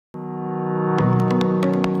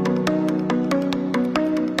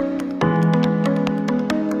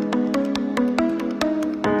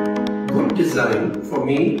design for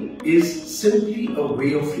me is simply a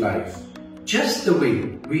way of life. Just the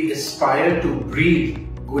way we aspire to breathe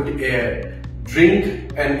good air,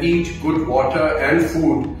 drink and eat good water and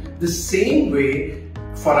food, the same way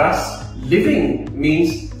for us living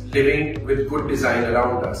means living with good design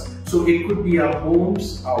around us. So it could be our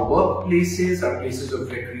homes, our workplaces, our places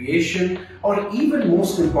of recreation, or even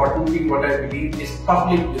most importantly what I believe is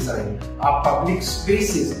public design, our public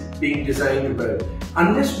spaces being designed well.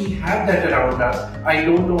 Unless we have that around us, I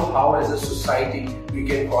don't know how as a society we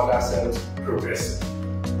can call ourselves progressive.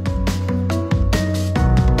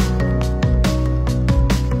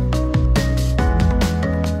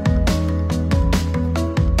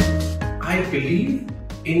 I believe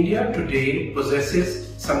India today possesses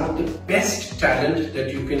some of the best talent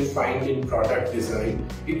that you can find in product design.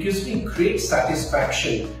 It gives me great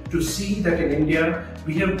satisfaction to see that in India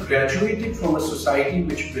we have graduated from a society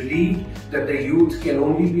which believed that the youth can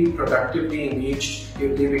only be productively engaged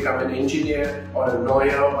if they become an engineer or a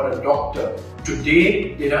lawyer or a doctor.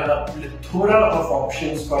 Today there are a plethora of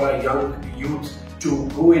options for our young youth to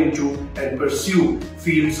go into and pursue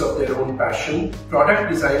fields of their own passion.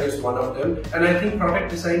 Product design is one of them, and I think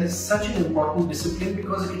product design is such an important discipline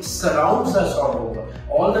because it surrounds us all over.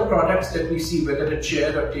 All the products that we see, whether a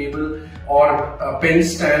chair, a table, or a pen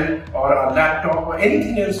stand, or a laptop, or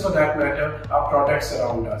anything else for that matter, are products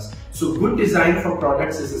around us. So good design for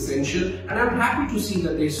products is essential, and I'm happy to see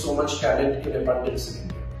that there is so much talent in abundance in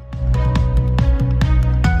India.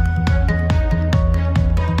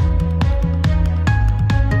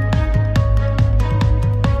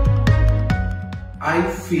 I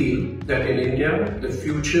feel that in India, the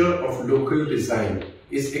future of local design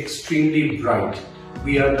is extremely bright.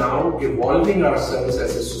 We are now evolving ourselves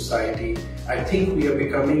as a society. I think we are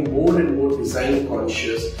becoming more and more design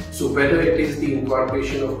conscious. So whether it is the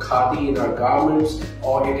incorporation of khadi in our garments,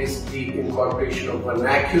 or it is the incorporation of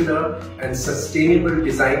vernacular and sustainable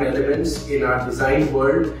design elements in our design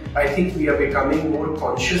world, I think we are becoming more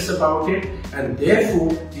conscious about it, and therefore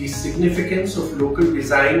the significance of local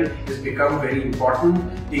design has become very important.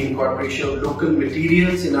 The incorporation of local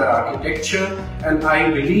materials in our architecture, and I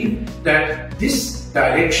believe that this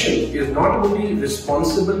direction is not only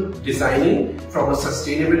responsible designing from a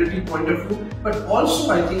sustainability point of view, but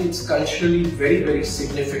also I think it's culturally very, very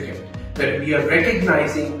significant that we are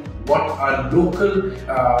recognizing what our local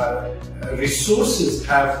resources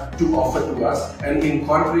have to offer to us and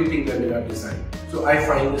incorporating them in our design. So I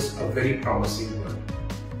find this a very promising